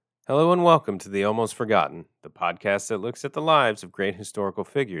Hello and welcome to The Almost Forgotten, the podcast that looks at the lives of great historical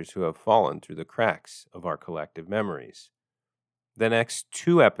figures who have fallen through the cracks of our collective memories. The next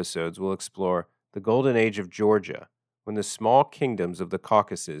two episodes will explore the Golden Age of Georgia, when the small kingdoms of the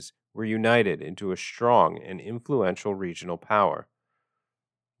Caucasus were united into a strong and influential regional power.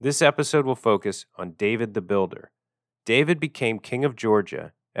 This episode will focus on David the Builder. David became king of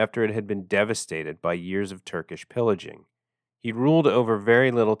Georgia after it had been devastated by years of Turkish pillaging. He ruled over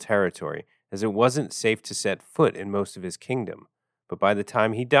very little territory, as it wasn't safe to set foot in most of his kingdom. But by the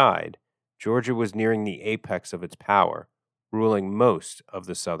time he died, Georgia was nearing the apex of its power, ruling most of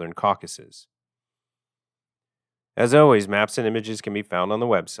the southern Caucasus. As always, maps and images can be found on the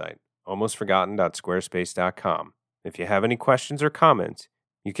website, almostforgotten.squarespace.com. If you have any questions or comments,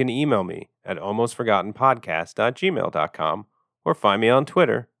 you can email me at almostforgottenpodcast@gmail.com or find me on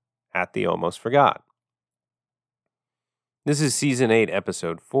Twitter @thealmostforgot. This is Season 8,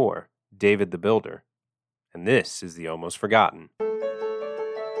 Episode 4, David the Builder, and this is The Almost Forgotten.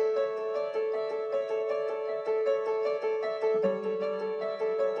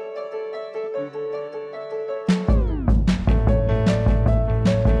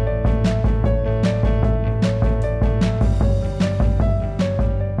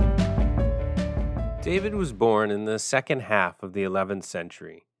 David was born in the second half of the 11th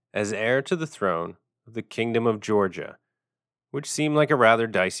century as heir to the throne of the Kingdom of Georgia, which seemed like a rather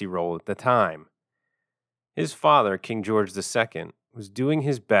dicey role at the time. His father, King George II, was doing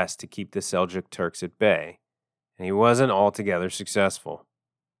his best to keep the Seljuk Turks at bay, and he wasn't altogether successful.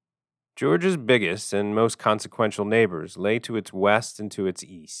 Georgia's biggest and most consequential neighbors lay to its west and to its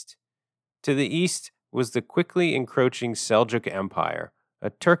east. To the east was the quickly encroaching Seljuk Empire, a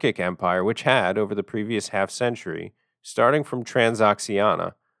Turkic empire which had, over the previous half-century, starting from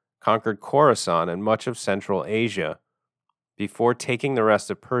Transoxiana, conquered Khorasan and much of Central Asia, before taking the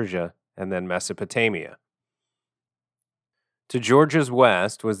rest of Persia and then Mesopotamia. To Georgia's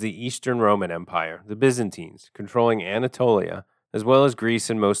west was the Eastern Roman Empire, the Byzantines, controlling Anatolia, as well as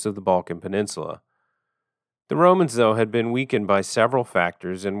Greece and most of the Balkan Peninsula. The Romans, though, had been weakened by several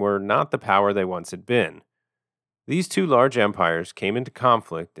factors and were not the power they once had been. These two large empires came into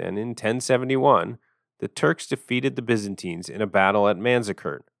conflict, and in 1071, the Turks defeated the Byzantines in a battle at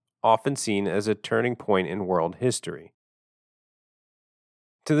Manzikert, often seen as a turning point in world history.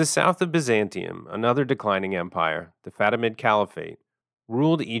 To the south of Byzantium, another declining empire, the Fatimid Caliphate,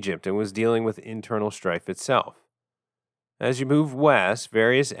 ruled Egypt and was dealing with internal strife itself. As you move west,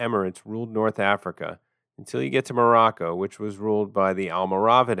 various emirates ruled North Africa until you get to Morocco, which was ruled by the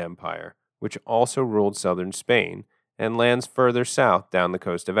Almoravid Empire, which also ruled southern Spain and lands further south down the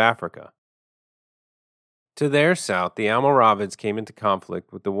coast of Africa. To their south, the Almoravids came into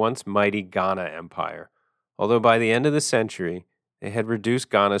conflict with the once mighty Ghana Empire, although by the end of the century, they had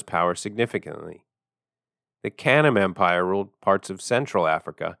reduced Ghana's power significantly. The Kanem Empire ruled parts of Central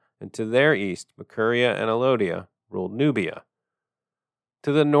Africa, and to their east, Makuria and Alodia ruled Nubia.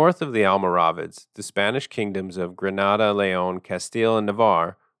 To the north of the Almoravids, the Spanish kingdoms of Granada, Leon, Castile, and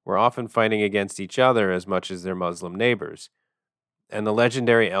Navarre were often fighting against each other as much as their Muslim neighbors, and the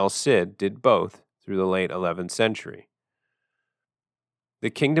legendary El Cid did both through the late 11th century. The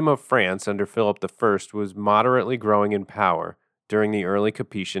Kingdom of France under Philip I was moderately growing in power during the early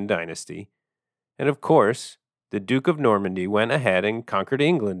Capetian dynasty, and of course, the Duke of Normandy went ahead and conquered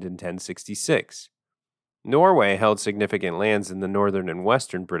England in 1066. Norway held significant lands in the northern and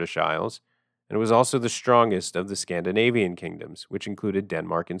western British Isles, and was also the strongest of the Scandinavian kingdoms, which included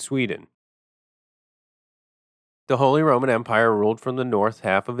Denmark and Sweden. The Holy Roman Empire ruled from the north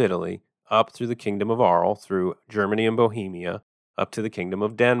half of Italy, up through the Kingdom of Arles, through Germany and Bohemia, up to the Kingdom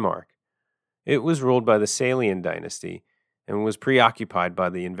of Denmark. It was ruled by the Salian dynasty, and was preoccupied by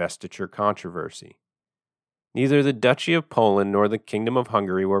the investiture controversy. Neither the Duchy of Poland nor the Kingdom of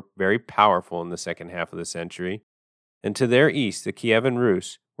Hungary were very powerful in the second half of the century, and to their east, the Kievan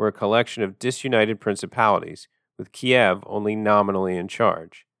Rus were a collection of disunited principalities, with Kiev only nominally in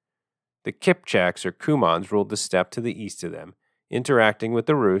charge. The Kipchaks or Cumans ruled the steppe to the east of them, interacting with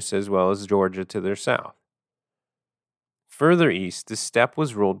the Rus as well as Georgia to their south. Further east, the steppe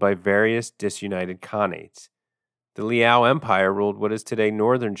was ruled by various disunited khanates. The Liao Empire ruled what is today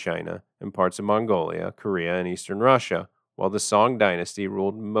northern China and parts of Mongolia, Korea, and eastern Russia, while the Song dynasty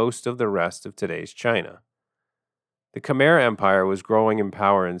ruled most of the rest of today's China. The Khmer Empire was growing in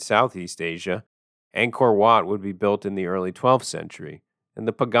power in Southeast Asia. Angkor Wat would be built in the early 12th century, and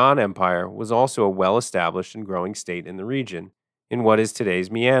the Pagan Empire was also a well-established and growing state in the region, in what is today's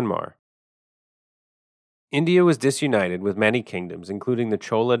Myanmar. India was disunited with many kingdoms, including the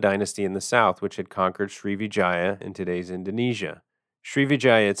Chola dynasty in the south, which had conquered Srivijaya in today's Indonesia.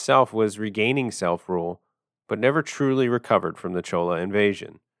 Srivijaya itself was regaining self-rule, but never truly recovered from the Chola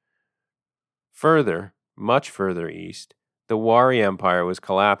invasion. Further, much further east, the Wari Empire was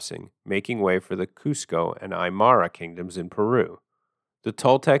collapsing, making way for the Cusco and Aymara kingdoms in Peru. The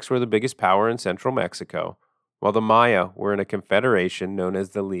Toltecs were the biggest power in central Mexico, while the Maya were in a confederation known as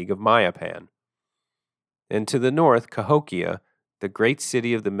the League of Mayapan. And to the north, Cahokia, the great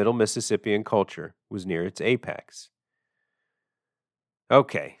city of the Middle Mississippian culture, was near its apex.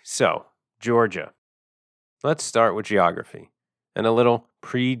 Okay, so, Georgia. Let's start with geography and a little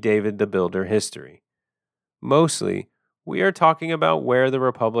pre-David the Builder history. Mostly, we are talking about where the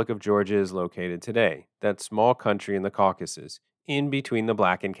Republic of Georgia is located today, that small country in the Caucasus, in between the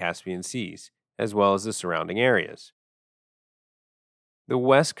Black and Caspian Seas, as well as the surrounding areas. The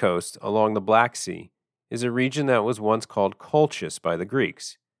west coast, along the Black Sea, is a region that was once called Colchis by the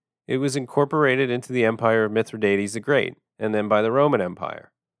Greeks. It was incorporated into the empire of Mithridates the Great, and then by the Roman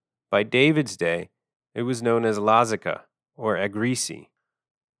Empire. By David's day, it was known as Lazica, or Agrisi.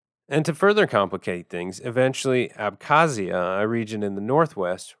 And to further complicate things, eventually Abkhazia, a region in the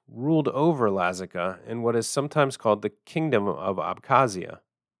northwest, ruled over Lazica in what is sometimes called the Kingdom of Abkhazia.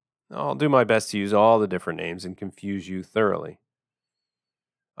 I'll do my best to use all the different names and confuse you thoroughly.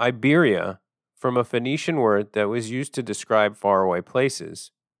 Iberia, from a Phoenician word that was used to describe faraway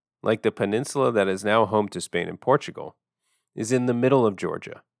places, like the peninsula that is now home to Spain and Portugal, is in the middle of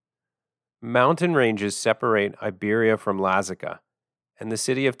Georgia. Mountain ranges separate Iberia from Lazica, and the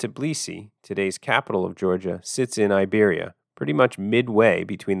city of Tbilisi, today's capital of Georgia, sits in Iberia, pretty much midway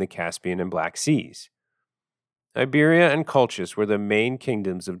between the Caspian and Black Seas. Iberia and Colchis were the main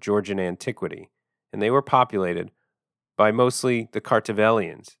kingdoms of Georgian antiquity, and they were populated by mostly the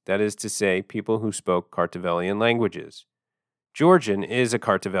Kartvelians, that is to say, people who spoke Kartvelian languages. Georgian is a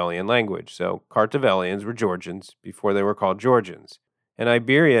Kartvelian language, so Kartvelians were Georgians before they were called Georgians, and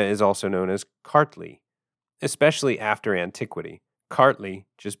Iberia is also known as Kartli, especially after antiquity, Kartli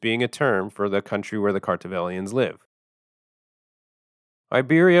just being a term for the country where the Kartvelians live.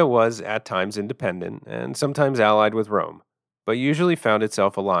 Iberia was at times independent and sometimes allied with Rome, but usually found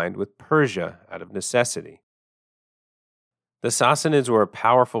itself aligned with Persia out of necessity. The Sassanids were a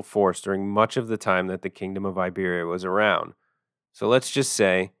powerful force during much of the time that the Kingdom of Iberia was around, so let's just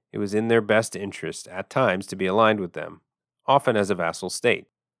say it was in their best interest at times to be aligned with them, often as a vassal state.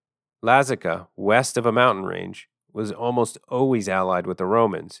 Lazica, west of a mountain range, was almost always allied with the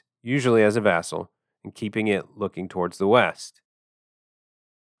Romans, usually as a vassal, and keeping it looking towards the west.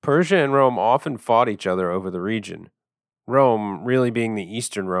 Persia and Rome often fought each other over the region, Rome really being the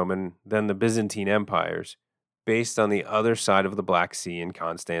Eastern Roman, then the Byzantine empires, based on the other side of the Black Sea in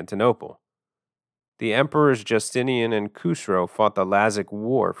Constantinople. The emperors Justinian and Khusro fought the Lazic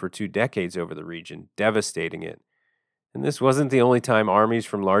War for 2 decades over the region, devastating it. And this wasn't the only time armies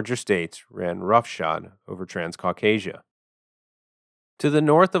from larger states ran roughshod over Transcaucasia. To the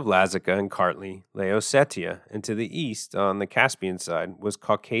north of Lazica and Kartli lay Ossetia, and to the east, on the Caspian side, was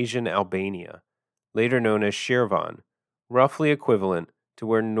Caucasian Albania, later known as Shirvan, roughly equivalent to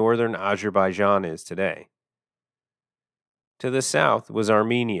where northern Azerbaijan is today. To the south was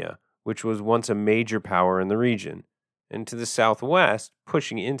Armenia, which was once a major power in the region, and to the southwest,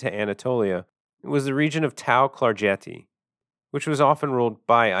 pushing into Anatolia, was the region of Tau Klarjeti, which was often ruled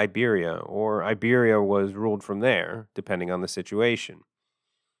by Iberia, or Iberia was ruled from there, depending on the situation.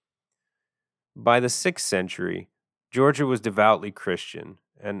 By the 6th century, Georgia was devoutly Christian,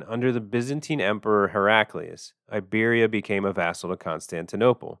 and under the Byzantine Emperor Heraclius, Iberia became a vassal to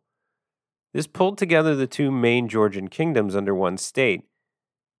Constantinople. This pulled together the 2 main Georgian kingdoms under one state,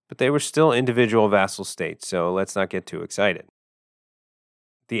 but they were still individual vassal states, so let's not get too excited.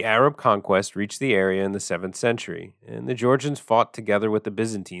 The Arab conquest reached the area in the 7th century, and the Georgians fought together with the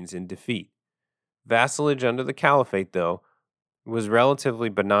Byzantines in defeat. Vassalage under the Caliphate, though, was relatively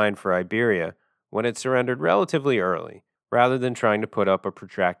benign for Iberia when it surrendered relatively early, rather than trying to put up a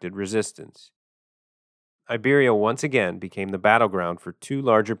protracted resistance. Iberia once again became the battleground for 2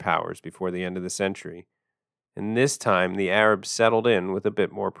 larger powers before the end of the century, and this time the Arabs settled in with a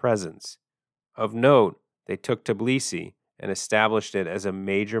bit more presence. Of note, they took Tbilisi and established it as a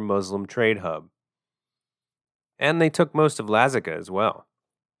major Muslim trade hub. And they took most of Lazica as well,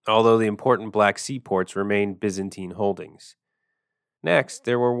 although the important Black Sea ports remained Byzantine holdings. Next,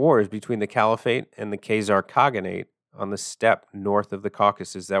 there were wars between the Caliphate and the Khazar Khaganate on the steppe north of the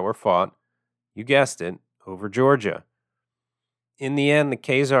Caucasus that were fought, you guessed it, over Georgia. In the end, the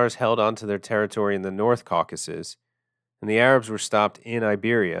Khazars held onto their territory in the North Caucasus, and the Arabs were stopped in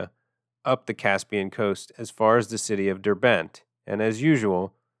Iberia, up the Caspian coast as far as the city of Derbent, and as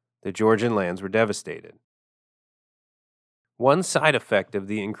usual, the Georgian lands were devastated. One side effect of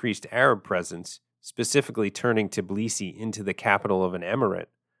the increased Arab presence, specifically turning Tbilisi into the capital of an emirate,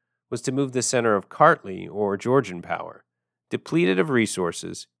 was to move the center of Kartli, or Georgian power. Depleted of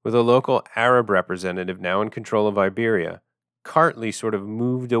resources, with a local Arab representative now in control of Iberia, Kartli sort of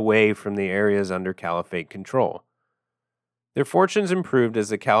moved away from the areas under caliphate control. Their fortunes improved as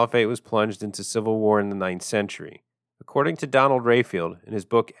the caliphate was plunged into civil war in the 9th century. According to Donald Rayfield in his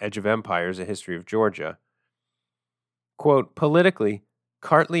book Edge of Empires, A History of Georgia, quote, politically,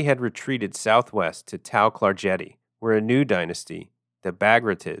 Kartli had retreated southwest to Tau Klarjeti, where a new dynasty, the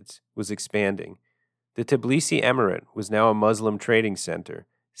Bagratids, was expanding. The Tbilisi Emirate was now a Muslim trading center,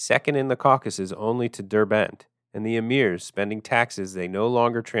 second in the Caucasus only to Derbent, and the emirs, spending taxes they no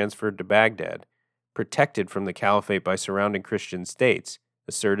longer transferred to Baghdad, protected from the caliphate by surrounding Christian states,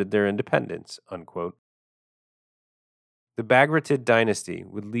 asserted their independence, unquote. The Bagratid dynasty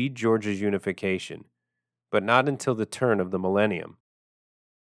would lead Georgia's unification, but not until the turn of the millennium.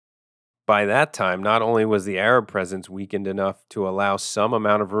 By that time, not only was the Arab presence weakened enough to allow some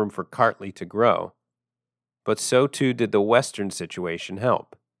amount of room for Kartli to grow, but so too did the Western situation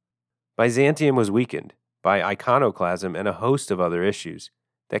help. Byzantium was weakened by iconoclasm and a host of other issues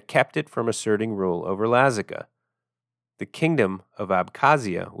that kept it from asserting rule over Lazica. The kingdom of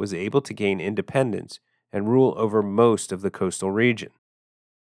Abkhazia was able to gain independence and rule over most of the coastal region.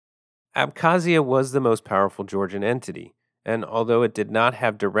 Abkhazia was the most powerful Georgian entity, and although it did not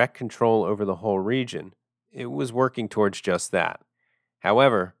have direct control over the whole region, it was working towards just that.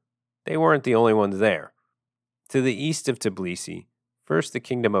 However, they weren't the only ones there. To the east of Tbilisi, first the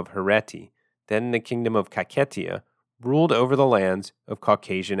kingdom of Hereti, then the kingdom of Kakheti, ruled over the lands of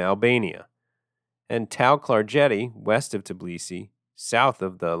Caucasian Albania. And Tau Klarjeti, west of Tbilisi, south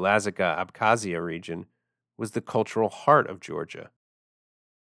of the Lazica-Abkhazia region, was the cultural heart of Georgia.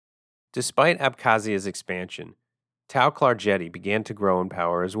 Despite Abkhazia's expansion, Tau Klarjeti began to grow in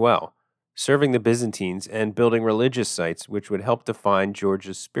power as well, serving the Byzantines and building religious sites which would help define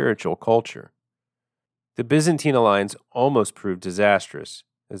Georgia's spiritual culture. The Byzantine alliance almost proved disastrous,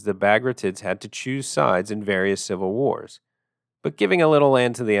 as the Bagratids had to choose sides in various civil wars, but giving a little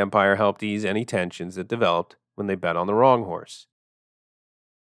land to the empire helped ease any tensions that developed when they bet on the wrong horse.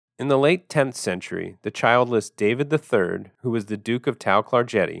 In the late 10th century, the childless David III, who was the Duke of Tau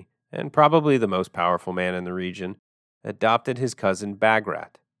Klarjeti, and probably the most powerful man in the region, adopted his cousin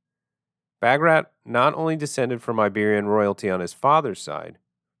Bagrat. Bagrat not only descended from Iberian royalty on his father's side,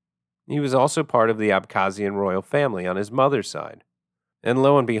 he was also part of the Abkhazian royal family on his mother's side. And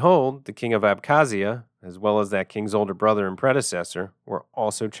lo and behold, the king of Abkhazia, as well as that king's older brother and predecessor, were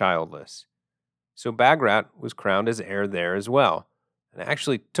also childless. So Bagrat was crowned as heir there as well, and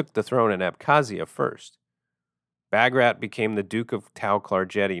actually took the throne in Abkhazia first. Bagrat became the Duke of Tau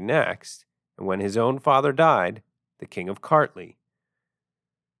Klarjeti next, and when his own father died, the king of Kartli.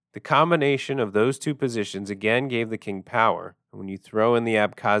 The combination of those two positions again gave the king power, and when you throw in the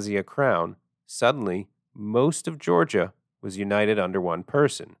Abkhazia crown, suddenly most of Georgia was united under one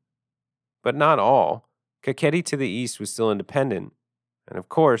person. But not all. Kakheti to the east was still independent, and of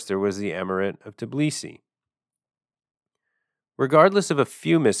course there was the Emirate of Tbilisi. Regardless of a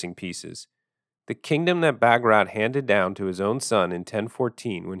few missing pieces, the kingdom that Bagrat handed down to his own son in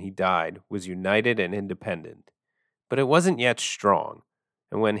 1014 when he died was united and independent. But it wasn't yet strong,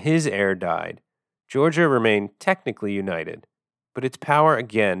 and when his heir died, Georgia remained technically united, but its power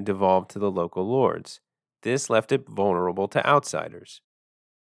again devolved to the local lords. This left it vulnerable to outsiders.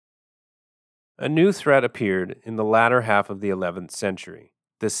 A new threat appeared in the latter half of the 11th century,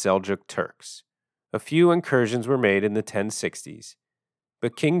 the Seljuk Turks. A few incursions were made in the 1060s,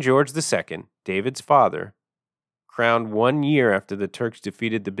 but King George II, David's father, crowned 1 year after the Turks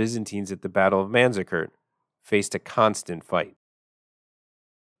defeated the Byzantines at the Battle of Manzikert, faced a constant fight.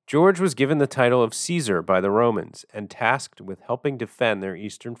 George was given the title of Caesar by the Romans and tasked with helping defend their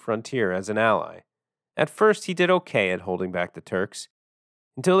eastern frontier as an ally. At first, he did okay at holding back the Turks,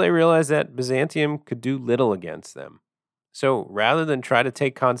 until they realized that Byzantium could do little against them. So, rather than try to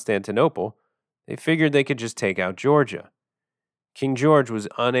take Constantinople, they figured they could just take out Georgia. King George was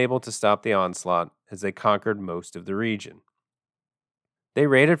unable to stop the onslaught as they conquered most of the region. They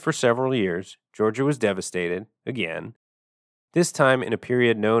raided for several years. Georgia was devastated, again, this time in a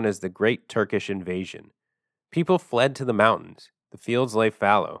period known as the Great Turkish Invasion. People fled to the mountains, the fields lay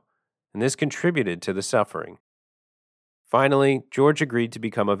fallow, and this contributed to the suffering. Finally, George agreed to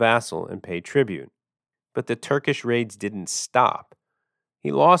become a vassal and pay tribute, but the Turkish raids didn't stop.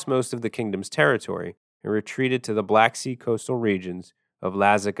 He lost most of the kingdom's territory and retreated to the Black Sea coastal regions of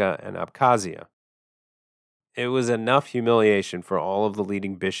Lazica and Abkhazia. It was enough humiliation for all of the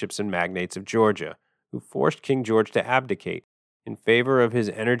leading bishops and magnates of Georgia, who forced King George to abdicate in favor of his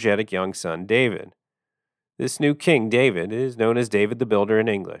energetic young son David. This new king, David, is known as David the Builder in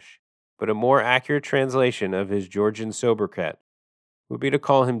English, but a more accurate translation of his Georgian sobriquet would be to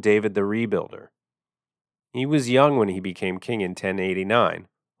call him David the Rebuilder. He was young when he became king in 1089,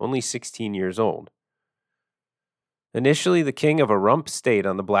 only 16 years old. Initially the king of a rump state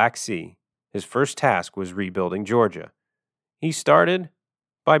on the Black Sea, his first task was rebuilding Georgia. He started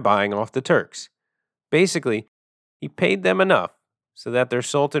by buying off the Turks. Basically, he paid them enough so that their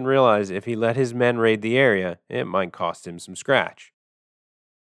sultan realized if he let his men raid the area, it might cost him some scratch.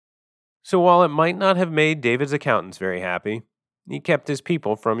 So while it might not have made David's accountants very happy, he kept his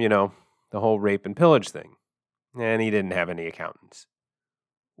people from, the whole rape and pillage thing. And he didn't have any accountants.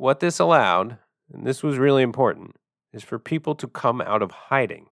 What this allowed, and this was really important, is for people to come out of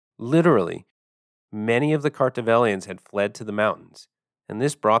hiding. Literally, many of the Kartvelians had fled to the mountains, and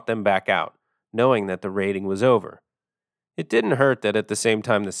this brought them back out, knowing that the raiding was over. It didn't hurt that at the same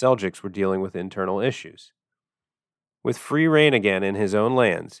time the Seljuks were dealing with internal issues. With free reign again in his own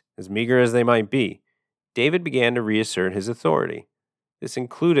lands, as meager as they might be, David began to reassert his authority. This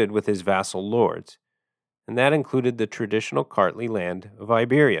included with his vassal lords, and that included the traditional Kartli land of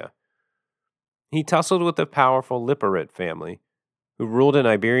Iberia. He tussled with the powerful Liparit family, who ruled an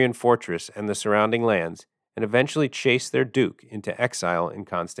Iberian fortress and the surrounding lands, and eventually chased their duke into exile in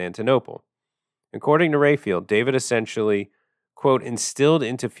Constantinople. According to Rayfield, David essentially, quote, instilled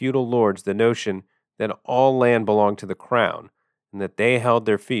into feudal lords the notion that all land belonged to the crown, and that they held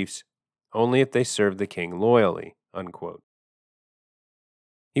their fiefs only if they served the king loyally, unquote.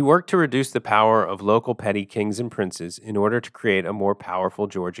 He worked to reduce the power of local petty kings and princes in order to create a more powerful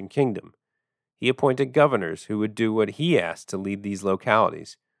Georgian kingdom. He appointed governors who would do what he asked to lead these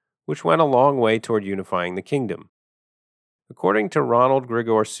localities, which went a long way toward unifying the kingdom. According to Ronald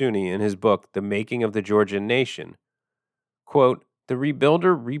Grigor Suni in his book, The Making of the Georgian Nation, quote, the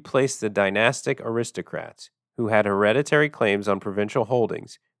rebuilder replaced the dynastic aristocrats who had hereditary claims on provincial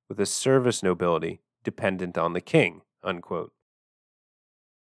holdings with a service nobility dependent on the king, unquote.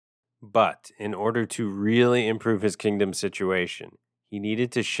 But in order to really improve his kingdom's situation, he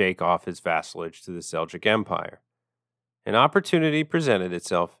needed to shake off his vassalage to the Seljuk Empire. An opportunity presented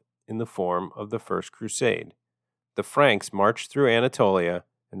itself in the form of the First Crusade. The Franks marched through Anatolia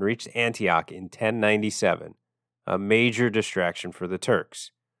and reached Antioch in 1097, a major distraction for the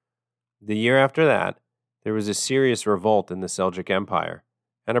Turks. The year after that, there was a serious revolt in the Seljuk Empire,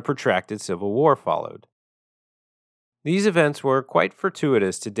 and a protracted civil war followed. These events were quite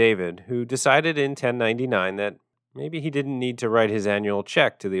fortuitous to David, who decided in 1099 that maybe he didn't need to write his annual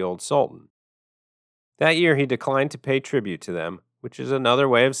check to the old sultan. That year he declined to pay tribute to them, which is another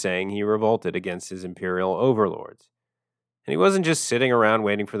way of saying he revolted against his imperial overlords. And he wasn't just sitting around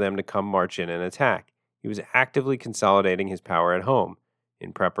waiting for them to come march in and attack. He was actively consolidating his power at home,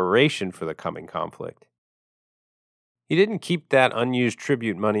 in preparation for the coming conflict. He didn't keep that unused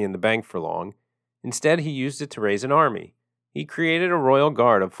tribute money in the bank for long. Instead, he used it to raise an army. He created a royal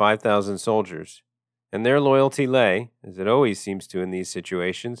guard of 5,000 soldiers, and their loyalty lay, as it always seems to in these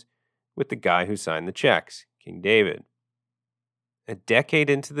situations, with the guy who signed the checks, King David. A decade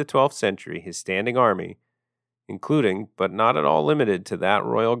into the 12th century, his standing army, including, but not at all limited to that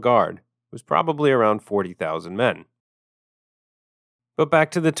royal guard, was probably around 40,000 men. But back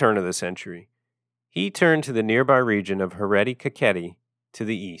to the turn of the century. He turned to the nearby region of Hereti Kakheti to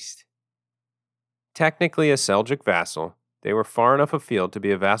the east. Technically a Seljuk vassal, they were far enough afield to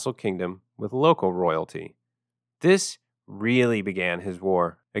be a vassal kingdom with local royalty. This really began his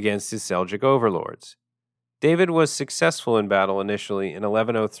war against his Seljuk overlords. David was successful in battle initially in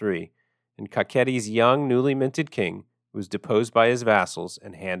 1103, and Kakheti's young, newly minted king was deposed by his vassals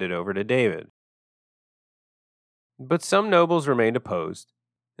and handed over to David. But some nobles remained opposed,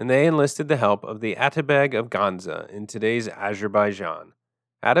 and they enlisted the help of the Atabeg of Ganza in today's Azerbaijan.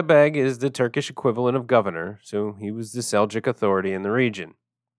 Atabeg is the Turkish equivalent of governor, so he was the Seljuk authority in the region.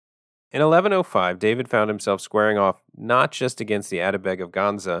 In 1105, David found himself squaring off not just against the Atabeg of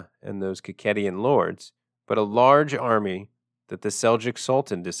Ganza and those Kakhetian lords, but a large army that the Seljuk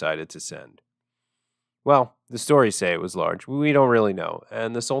Sultan decided to send. Well, the stories say it was large. We don't really know,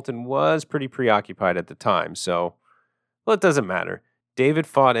 and the Sultan was pretty preoccupied at the time, so, well, it doesn't matter. David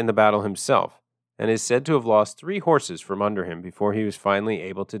fought in the battle himself, and is said to have lost 3 horses from under him before he was finally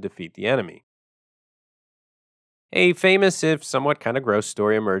able to defeat the enemy. A famous, if somewhat kind of gross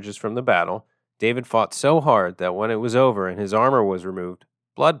story emerges from the battle. David fought so hard that when it was over and his armor was removed,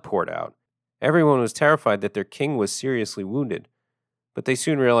 blood poured out. Everyone was terrified that their king was seriously wounded, but they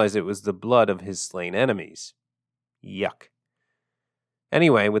soon realized it was the blood of his slain enemies. Yuck.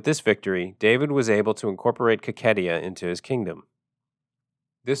 Anyway, with this victory, David was able to incorporate Kakhetia into his kingdom,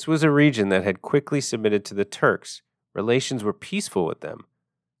 This was a region that had quickly submitted to the Turks. Relations were peaceful with them,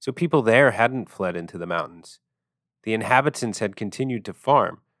 so people there hadn't fled into the mountains. The inhabitants had continued to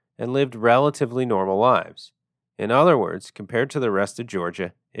farm and lived relatively normal lives. In other words, compared to the rest of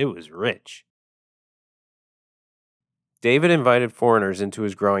Georgia, it was rich. David invited foreigners into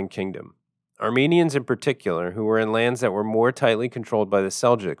his growing kingdom. Armenians in particular, who were in lands that were more tightly controlled by the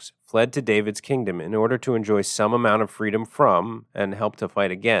Seljuks, fled to David's kingdom in order to enjoy some amount of freedom from and help to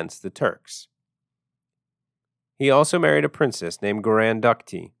fight against the Turks. He also married a princess named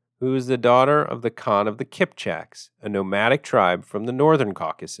Gorandukti, who was the daughter of the Khan of the Kipchaks, a nomadic tribe from the northern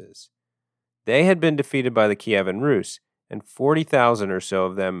Caucasus. They had been defeated by the Kievan Rus, and 40,000 or so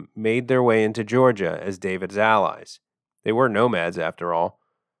of them made their way into Georgia as David's allies. They were nomads, after all.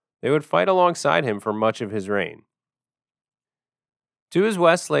 They would fight alongside him for much of his reign. To his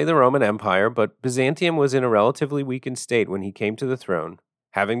west lay the Roman Empire, but Byzantium was in a relatively weakened state when he came to the throne,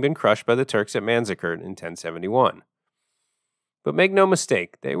 having been crushed by the Turks at Manzikert in 1071. But make no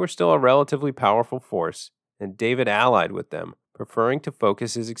mistake, they were still a relatively powerful force, and David allied with them, preferring to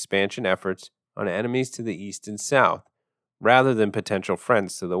focus his expansion efforts on enemies to the east and south, rather than potential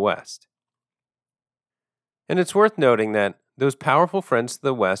friends to the west. And it's worth noting that those powerful friends to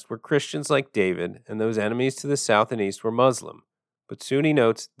the west were Christians like David, and those enemies to the south and east were Muslim. But soon he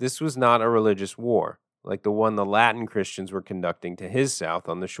notes this was not a religious war, like the one the Latin Christians were conducting to his south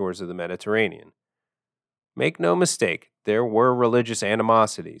on the shores of the Mediterranean. Make no mistake, there were religious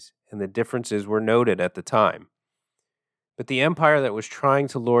animosities, and the differences were noted at the time. But the empire that was trying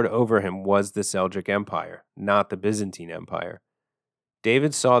to lord over him was the Seljuk Empire, not the Byzantine Empire.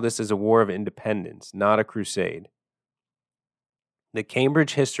 David saw this as a war of independence, not a crusade. The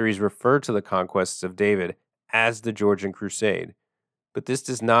Cambridge histories refer to the conquests of David as the Georgian Crusade, but this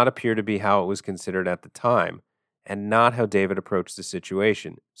does not appear to be how it was considered at the time, and not how David approached the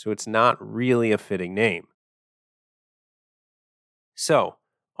situation, so it's not really a fitting name. So,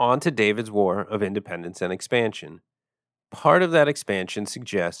 on to David's War of Independence and Expansion. Part of that expansion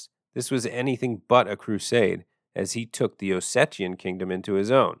suggests this was anything but a crusade, as he took the Ossetian kingdom into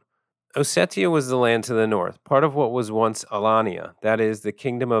his own. Ossetia was the land to the north, part of what was once Alania, that is, the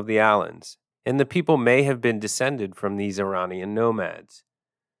kingdom of the Alans, and the people may have been descended from these Iranian nomads.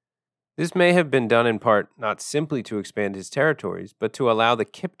 This may have been done in part not simply to expand his territories, but to allow the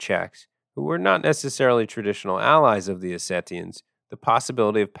Kipchaks, who were not necessarily traditional allies of the Ossetians, the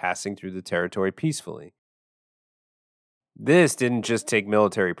possibility of passing through the territory peacefully. This didn't just take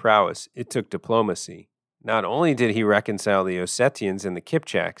military prowess, it took diplomacy. Not only did he reconcile the Ossetians and the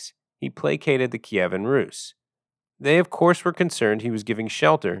Kipchaks, he placated the Kievan Rus. They, of course, were concerned he was giving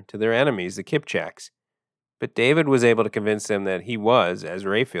shelter to their enemies, the Kipchaks. But David was able to convince them that he was, as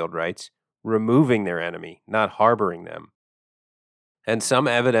Rayfield writes, removing their enemy, not harboring them. And some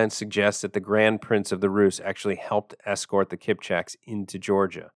evidence suggests that the Grand Prince of the Rus actually helped escort the Kipchaks into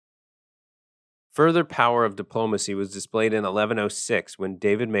Georgia. Further power of diplomacy was displayed in 1106 when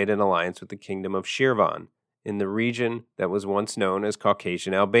David made an alliance with the kingdom of Shirvan, in the region that was once known as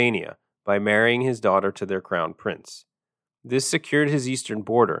Caucasian Albania, by marrying his daughter to their crown prince. This secured his eastern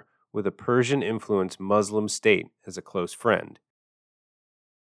border with a Persian-influenced Muslim state as a close friend.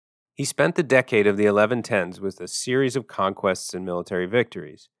 He spent the decade of the 1110s with a series of conquests and military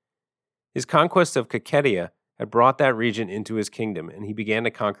victories. His conquest of Kakhetiya had brought that region into his kingdom, and he began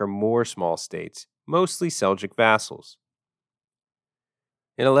to conquer more small states, mostly Seljuk vassals.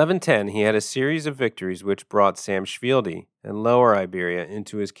 In 1110, he had a series of victories which brought Samshvildi and Lower Iberia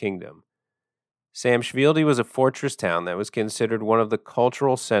into his kingdom. Samshvildi was a fortress town that was considered one of the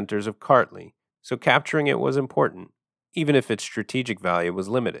cultural centers of Kartli, so capturing it was important, even if its strategic value was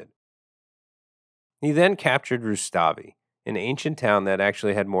limited. He then captured Rustavi, an ancient town that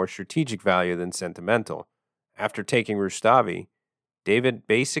actually had more strategic value than sentimental. After taking Rustavi, David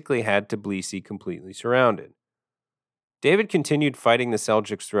basically had Tbilisi completely surrounded. David continued fighting the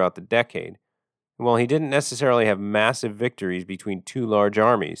Seljuks throughout the decade, and while he didn't necessarily have massive victories between two large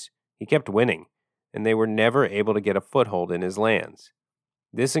armies, he kept winning, and they were never able to get a foothold in his lands.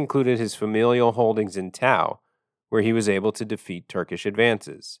 This included his familial holdings in Tau, where he was able to defeat Turkish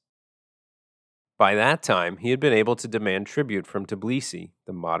advances. By that time, he had been able to demand tribute from Tbilisi,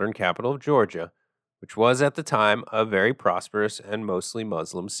 the modern capital of Georgia, which was at the time a very prosperous and mostly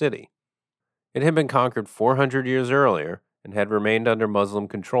Muslim city. It had been conquered 400 years earlier and had remained under Muslim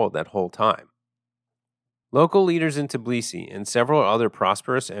control that whole time. Local leaders in Tbilisi and several other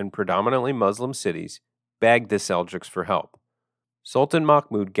prosperous and predominantly Muslim cities begged the Seljuks for help. Sultan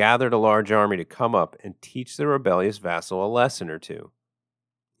Mahmud gathered a large army to come up and teach the rebellious vassal a lesson or two.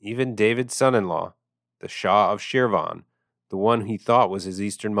 Even David's son-in-law, the Shah of Shirvan, the one he thought was his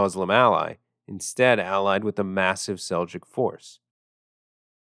Eastern Muslim ally, instead allied with a massive Seljuk force.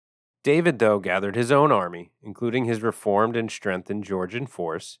 David, though, gathered his own army, including his reformed and strengthened Georgian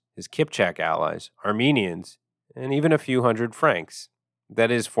force, his Kipchak allies, Armenians, and even a few hundred Franks, that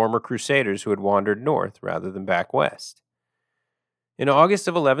is, former crusaders who had wandered north rather than back west. In August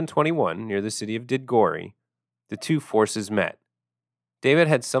of 1121, near the city of Didgori, the two forces met. David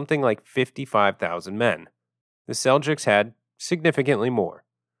had something like 55,000 men. The Seljuks had significantly more.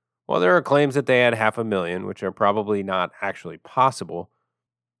 While there are claims that they had 500,000, which are probably not actually possible,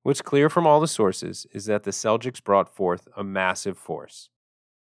 what's clear from all the sources is that the Seljuks brought forth a massive force.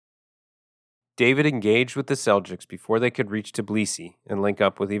 David engaged with the Seljuks before they could reach Tbilisi and link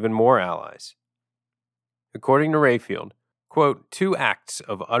up with even more allies. According to Rayfield, quote, 2 acts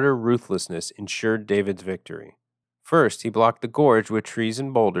of utter ruthlessness ensured David's victory. First, he blocked the gorge with trees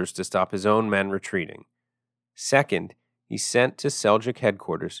and boulders to stop his own men retreating. Second, he sent to Seljuk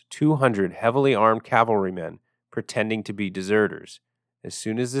headquarters 200 heavily armed cavalrymen pretending to be deserters. As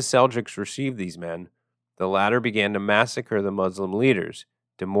soon as the Seljuks received these men, the latter began to massacre the Muslim leaders,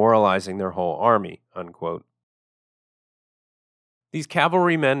 demoralizing their whole army, unquote. These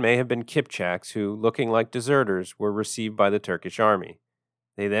cavalrymen may have been Kipchaks who, looking like deserters, were received by the Turkish army.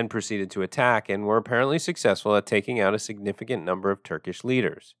 They then proceeded to attack and were apparently successful at taking out a significant number of Turkish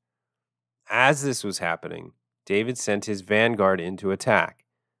leaders. As this was happening, David sent his vanguard in to attack.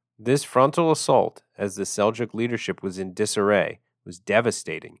 This frontal assault, as the Seljuk leadership was in disarray, was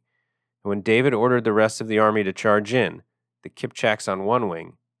devastating. And when David ordered the rest of the army to charge in, the Kipchaks on one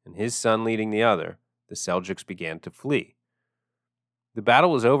wing and his son leading the other, the Seljuks began to flee. The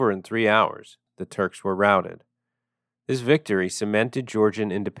battle was over in 3 hours. The Turks were routed. This victory cemented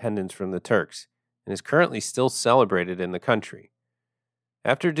Georgian independence from the Turks and is currently still celebrated in the country.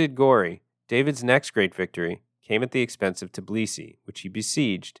 After Didgori, David's next great victory came at the expense of Tbilisi, which he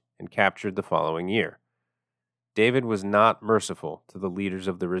besieged and captured the following year. David was not merciful to the leaders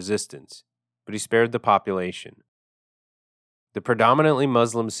of the resistance, but he spared the population. The predominantly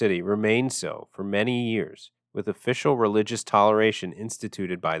Muslim city remained so for many years, with official religious toleration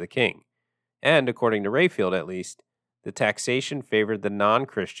instituted by the king. And, according to Rayfield at least, the taxation favored the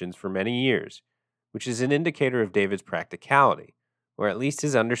non-Christians for many years, which is an indicator of David's practicality, or at least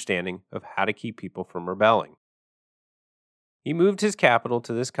his understanding of how to keep people from rebelling. He moved his capital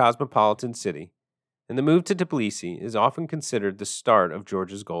to this cosmopolitan city, and the move to Tbilisi is often considered the start of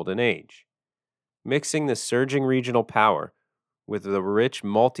Georgia's golden age. Mixing the surging regional power with the rich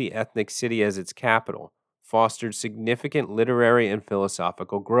multi-ethnic city as its capital fostered significant literary and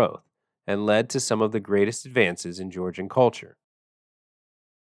philosophical growth and led to some of the greatest advances in Georgian culture.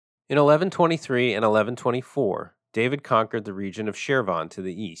 In 1123 and 1124, David conquered the region of Shirvan to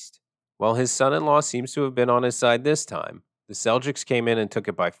the east. While his son-in-law seems to have been on his side this time, the Seljuks came in and took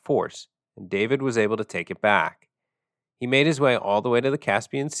it by force, and David was able to take it back. He made his way all the way to the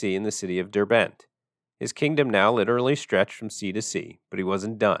Caspian Sea in the city of Derbent. His kingdom now literally stretched from sea to sea, but he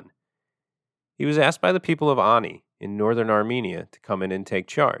wasn't done. He was asked by the people of Ani, in northern Armenia, to come in and take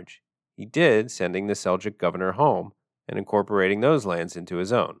charge. He did, sending the Seljuk governor home and incorporating those lands into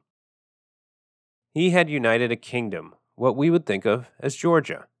his own. He had united a kingdom, what we would think of as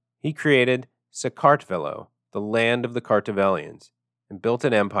Georgia. He created Sakartvelo, the land of the Kartvelians, and built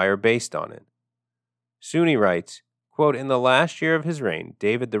an empire based on it. Suni writes, quote, in the last year of his reign,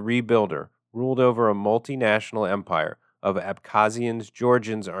 David the Rebuilder ruled over a multinational empire of Abkhazians,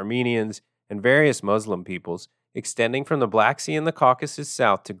 Georgians, Armenians, and various Muslim peoples, extending from the Black Sea and the Caucasus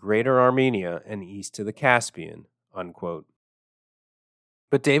south to Greater Armenia and east to the Caspian, unquote.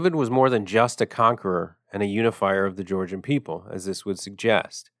 But David was more than just a conqueror and a unifier of the Georgian people, as this would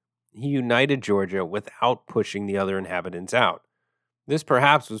suggest. He united Georgia without pushing the other inhabitants out. This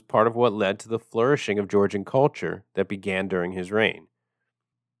perhaps was part of what led to the flourishing of Georgian culture that began during his reign.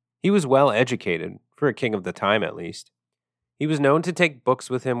 He was well educated, for a king of the time at least. He was known to take books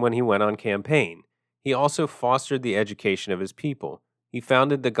with him when he went on campaign. He also fostered the education of his people. He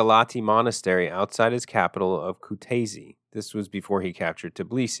founded the Galati monastery outside his capital of Kutaisi. This was before he captured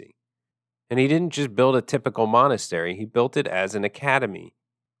Tbilisi. And he didn't just build a typical monastery, he built it as an academy,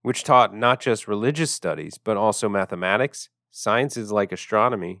 which taught not just religious studies, but also mathematics, sciences like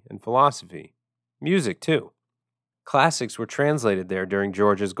astronomy and philosophy. Music, too. Classics were translated there during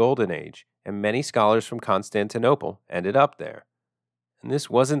Georgia's golden age, and many scholars from Constantinople ended up there. And this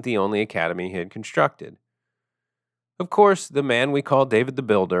wasn't the only academy he had constructed. Of course, the man we call David the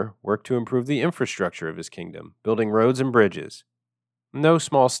Builder worked to improve the infrastructure of his kingdom, building roads and bridges. No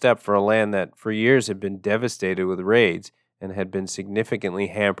small step for a land that for years had been devastated with raids and had been significantly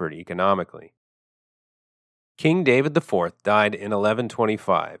hampered economically. King David IV died in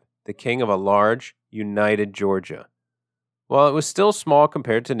 1125, the king of a large, united Georgia. While it was still small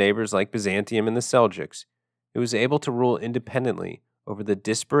compared to neighbors like Byzantium and the Seljuks, it was able to rule independently over the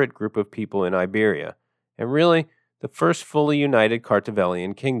disparate group of people in Iberia, and really the first fully united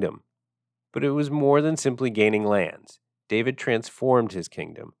Carthavellian kingdom. But it was more than simply gaining lands. David transformed his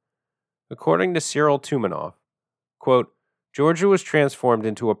kingdom. According to Cyril Tumanoff, quote, Georgia was transformed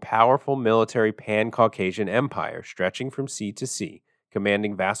into a powerful military pan-Caucasian empire stretching from sea to sea,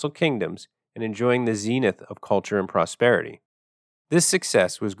 commanding vassal kingdoms and enjoying the zenith of culture and prosperity. This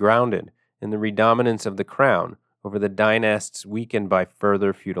success was grounded in the predominance of the crown over the dynasts weakened by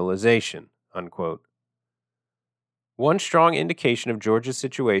further feudalization. Unquote. One strong indication of Georgia's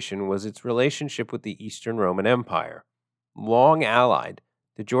situation was its relationship with the Eastern Roman Empire. Long allied,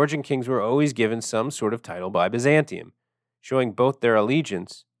 the Georgian kings were always given some sort of title by Byzantium, showing both their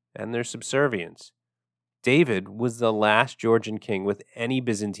allegiance and their subservience. David was the last Georgian king with any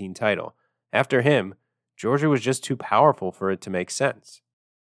Byzantine title. After him, Georgia was just too powerful for it to make sense.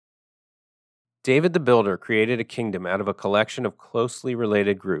 David the Builder created a kingdom out of a collection of closely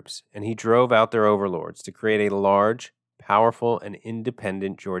related groups, and he drove out their overlords to create a large, powerful, and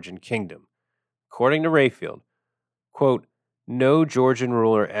independent Georgian kingdom. According to Rayfield, quote, no Georgian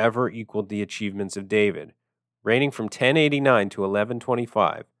ruler ever equaled the achievements of David. Reigning from 1089 to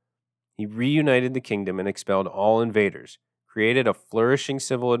 1125, he reunited the kingdom and expelled all invaders, created a flourishing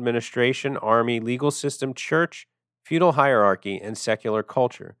civil administration, army, legal system, church, feudal hierarchy, and secular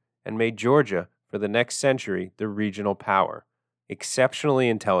culture, and made Georgia, for the next century, the regional power. Exceptionally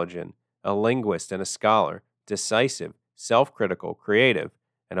intelligent, a linguist and a scholar, decisive, self-critical, creative,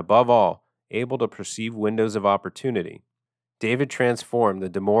 and above all, able to perceive windows of opportunity, David transformed the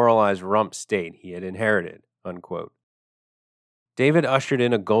demoralized rump state he had inherited. Unquote. David ushered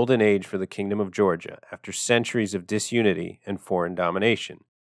in a golden age for the Kingdom of Georgia after centuries of disunity and foreign domination.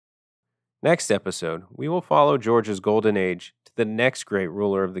 Next episode, we will follow Georgia's golden age to the next great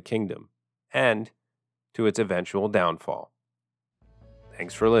ruler of the kingdom and to its eventual downfall.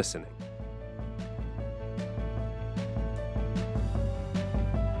 Thanks for listening.